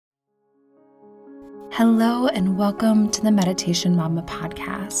Hello and welcome to the Meditation Mama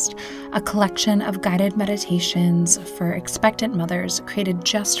podcast, a collection of guided meditations for expectant mothers created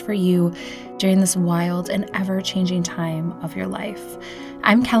just for you during this wild and ever-changing time of your life.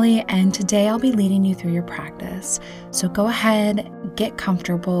 I'm Kelly, and today I'll be leading you through your practice. So go ahead, get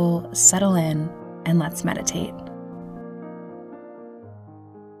comfortable, settle in, and let's meditate.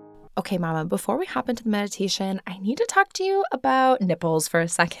 Okay, Mama, before we hop into the meditation, I need to talk to you about nipples for a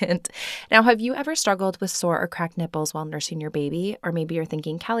second. Now, have you ever struggled with sore or cracked nipples while nursing your baby? Or maybe you're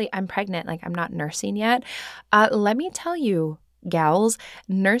thinking, Kelly, I'm pregnant, like I'm not nursing yet. Let me tell you, gals,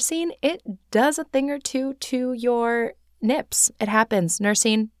 nursing, it does a thing or two to your nips. It happens.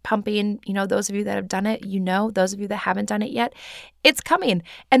 Nursing, pumping, those of you that have done it, those of you that haven't done it yet, it's coming.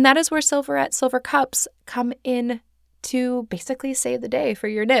 And that is where Silverette Silver Cups come in to basically save the day for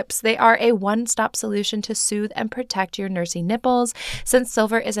your nips. They are a one-stop solution to soothe and protect your nursing nipples. Since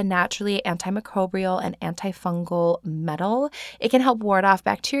silver is a naturally antimicrobial and antifungal metal, it can help ward off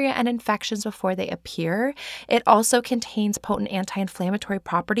bacteria and infections before they appear. It also contains potent anti-inflammatory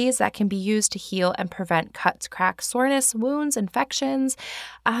properties that can be used to heal and prevent cuts, cracks, soreness, wounds, infections.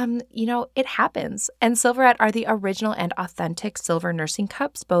 It happens. And Silverette are the original and authentic silver nursing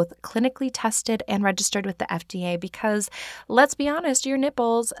cups, both clinically tested and registered with the FDA because let's be honest, your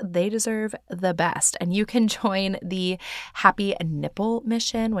nipples, they deserve the best. And you can join the Happy Nipple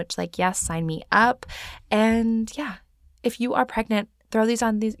Mission, which yes, sign me up. And yeah, if you are pregnant, throw these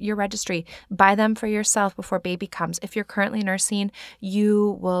on your registry. Buy them for yourself before baby comes. If you're currently nursing,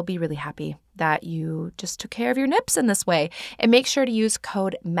 you will be really happy that you just took care of your nips in this way. And make sure to use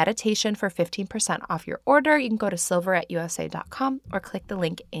code MEDITATION for 15% off your order. You can go to silveretteusa.com or click the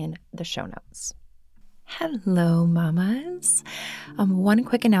link in the show notes. Hello, mamas. One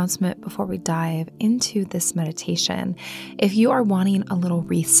quick announcement before we dive into this meditation. If you are wanting a little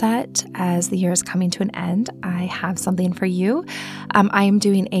reset as the year is coming to an end, I have something for you. I am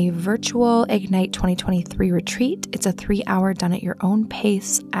doing a virtual Ignite 2023 retreat. It's a 3-hour done at your own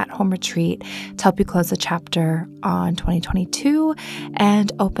pace at home retreat to help you close the chapter on 2022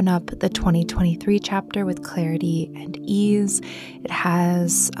 and open up the 2023 chapter with clarity and ease. It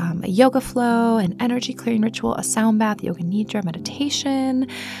has a yoga flow, an energy clearing ritual, a sound bath, yoga nidra, meditation.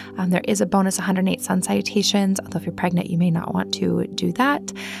 There is a bonus 108 sun salutations, although if you're pregnant, you may not want to do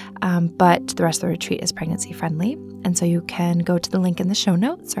that. But the rest of the retreat is pregnancy friendly. And so you can go to the link in the show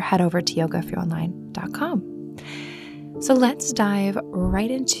notes or head over to yogaforyouonline.com. So let's dive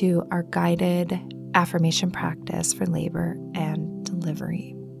right into our guided affirmation practice for labor and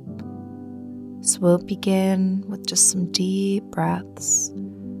delivery. So we'll begin with just some deep breaths.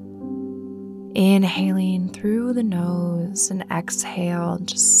 Inhaling through the nose and exhale,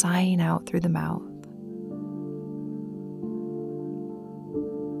 just sighing out through the mouth.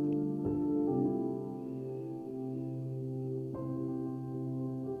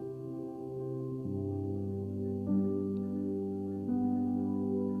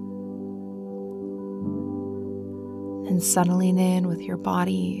 And settling in with your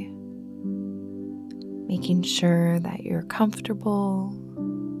body, making sure that you're comfortable,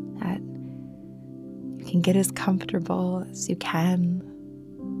 that you can get as comfortable as you can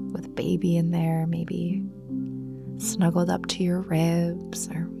with baby in there, maybe snuggled up to your ribs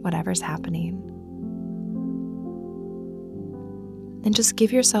or whatever's happening. And just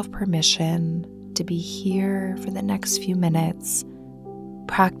give yourself permission to be here for the next few minutes,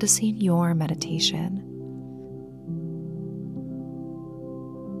 practicing your meditation.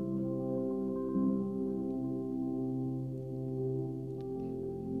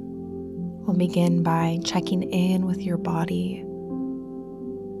 We'll begin by checking in with your body.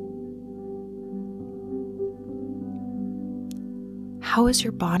 How is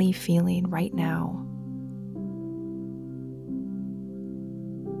your body feeling right now?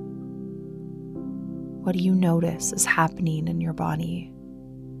 What do you notice is happening in your body?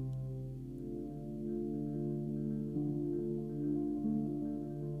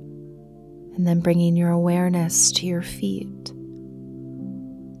 And then bringing your awareness to your feet.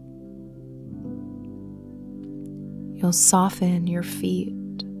 You'll soften your feet.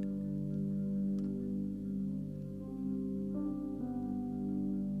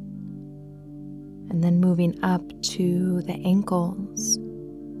 And then moving up to the ankles.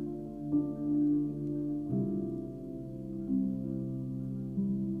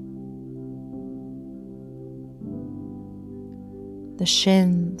 The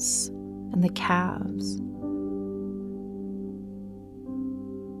shins and the calves.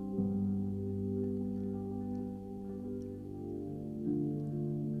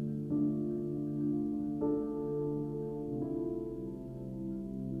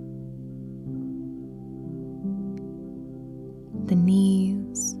 the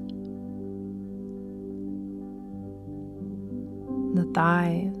knees, the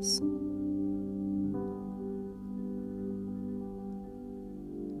thighs,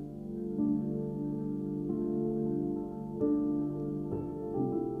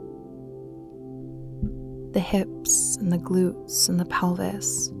 the hips and the glutes and the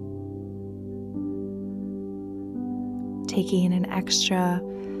pelvis. Taking an extra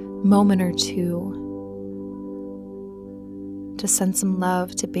moment or two to send some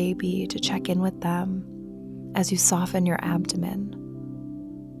love to baby, to check in with them as you soften your abdomen.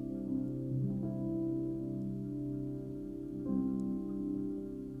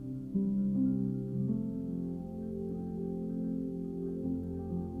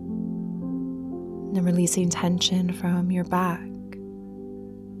 And releasing tension from your back,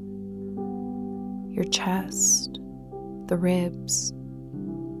 your chest, the ribs.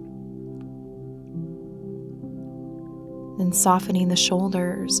 Then softening the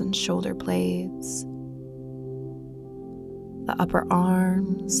shoulders and shoulder blades, the upper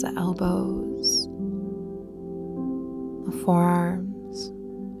arms, the elbows, the forearms,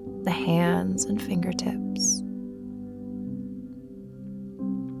 the hands and fingertips.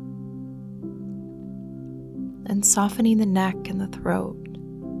 And softening the neck and the throat.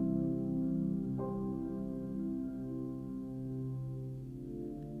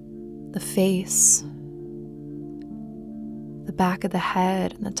 The face, the back of the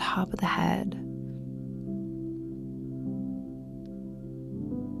head and the top of the head.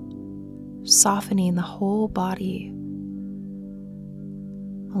 Softening the whole body,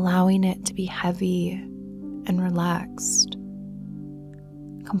 allowing it to be heavy and relaxed,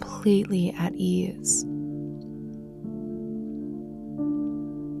 completely at ease.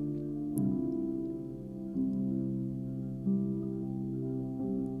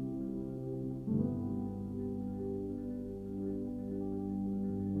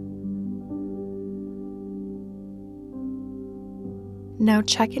 Now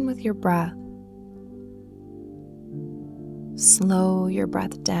check in with your breath. Slow your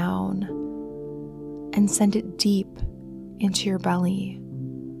breath down and send it deep into your belly,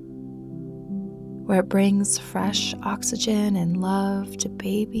 where it brings fresh oxygen and love to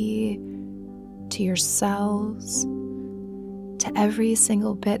baby, to your cells, to every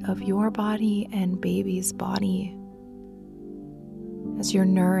single bit of your body and baby's body, as you're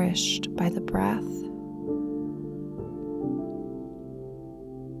nourished by the breath.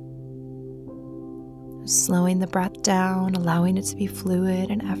 Slowing the breath down, allowing it to be fluid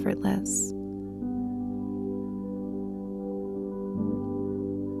and effortless.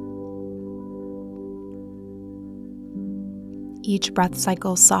 Each breath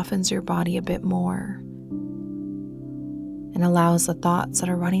cycle softens your body a bit more and allows the thoughts that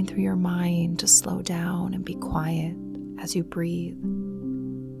are running through your mind to slow down and be quiet as you breathe.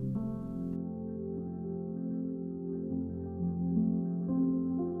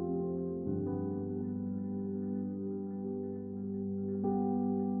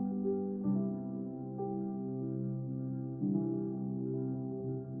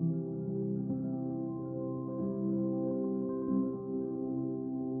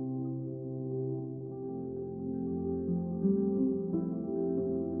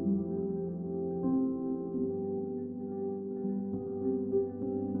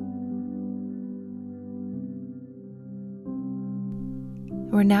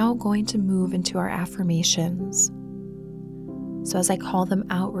 We're now going to move into our affirmations. So as I call them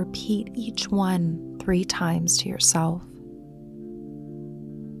out, repeat each one 3 times to yourself.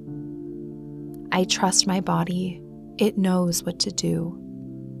 I trust my body. It knows what to do.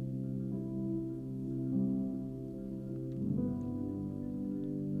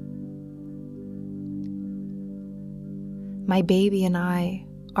 My baby and I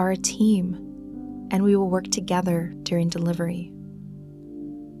are a team, and we will work together during delivery.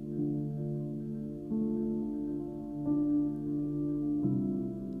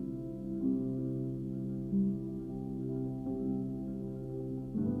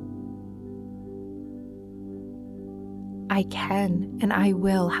 I can and I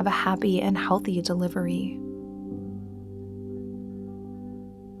will have a happy and healthy delivery.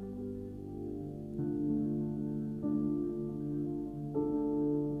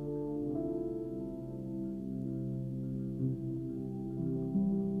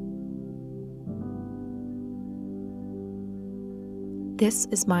 This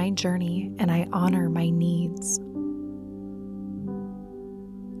is my journey, and I honor my needs.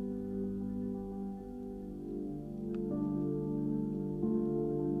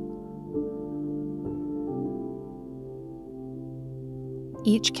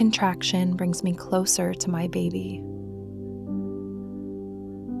 Each contraction brings me closer to my baby.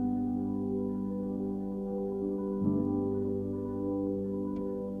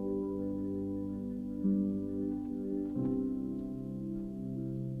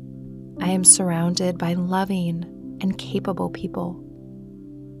 I am surrounded by loving and capable people.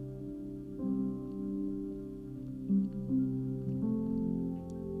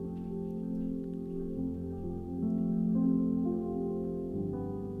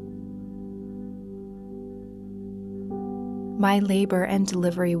 My labor and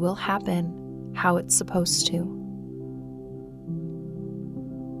delivery will happen how it's supposed to.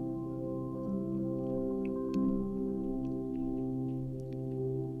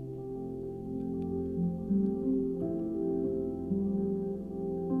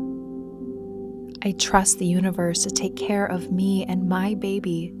 I trust the universe to take care of me and my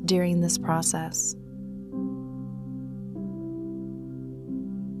baby during this process.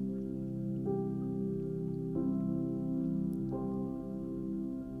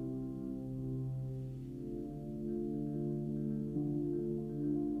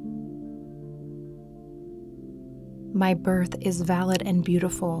 My birth is valid and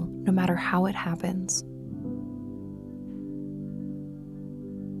beautiful no matter how it happens.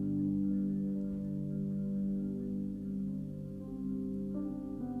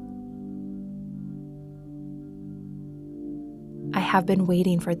 I have been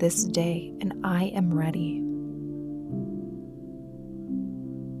waiting for this day and I am ready.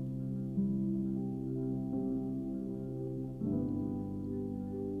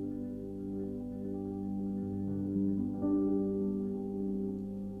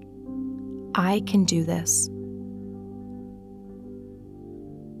 I can do this.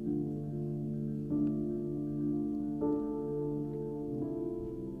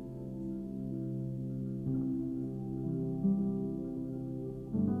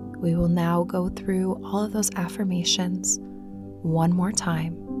 We will now go through all of those affirmations one more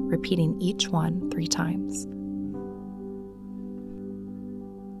time, repeating each one 3 times.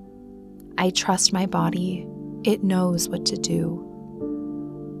 I trust my body. It knows what to do.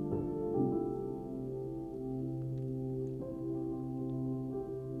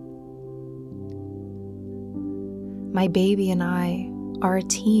 My baby and I are a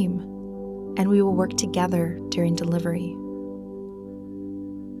team, and we will work together during delivery.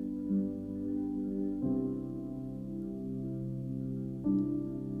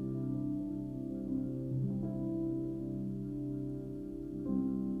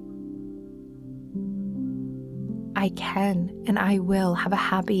 I can and I will have a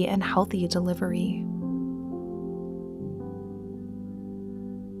happy and healthy delivery.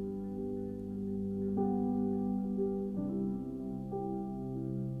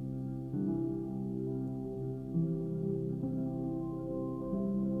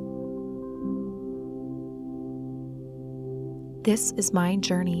 This is my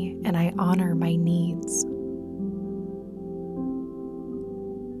journey, and I honor my needs.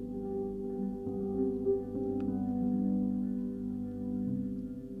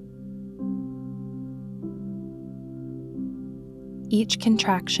 Each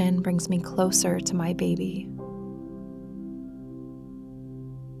contraction brings me closer to my baby.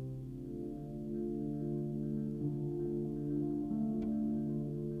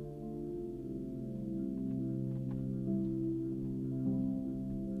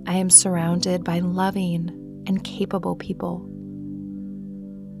 I am surrounded by loving and capable people.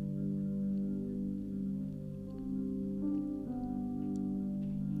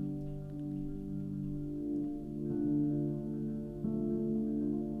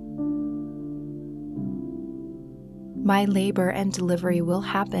 My labor and delivery will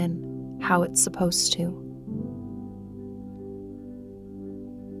happen how it's supposed to.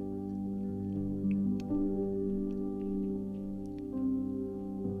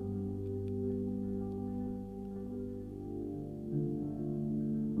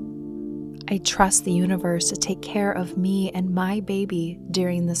 I trust the universe to take care of me and my baby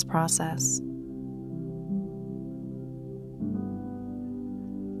during this process.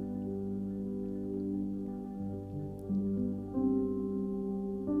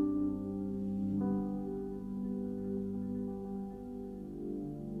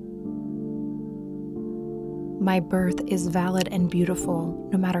 My birth is valid and beautiful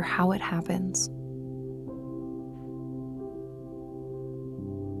no matter how it happens.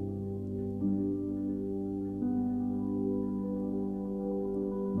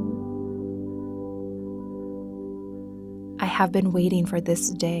 I have been waiting for this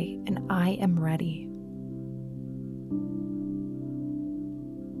day and I am ready.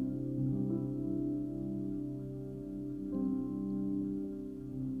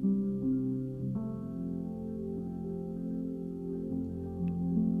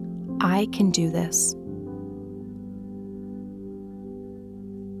 I can do this.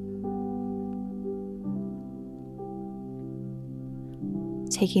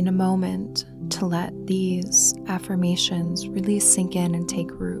 taking a moment to let these affirmations really sink in and take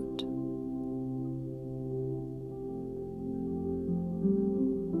root.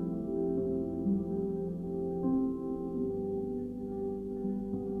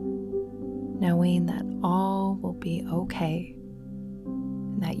 Knowing that all will be okay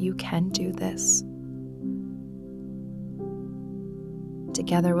and that you can do this.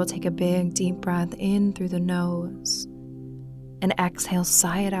 Together, we'll take a big, deep breath in through the nose and exhale,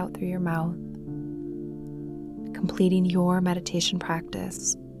 sigh it out through your mouth, completing your meditation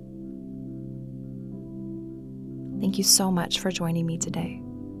practice. Thank you so much for joining me today.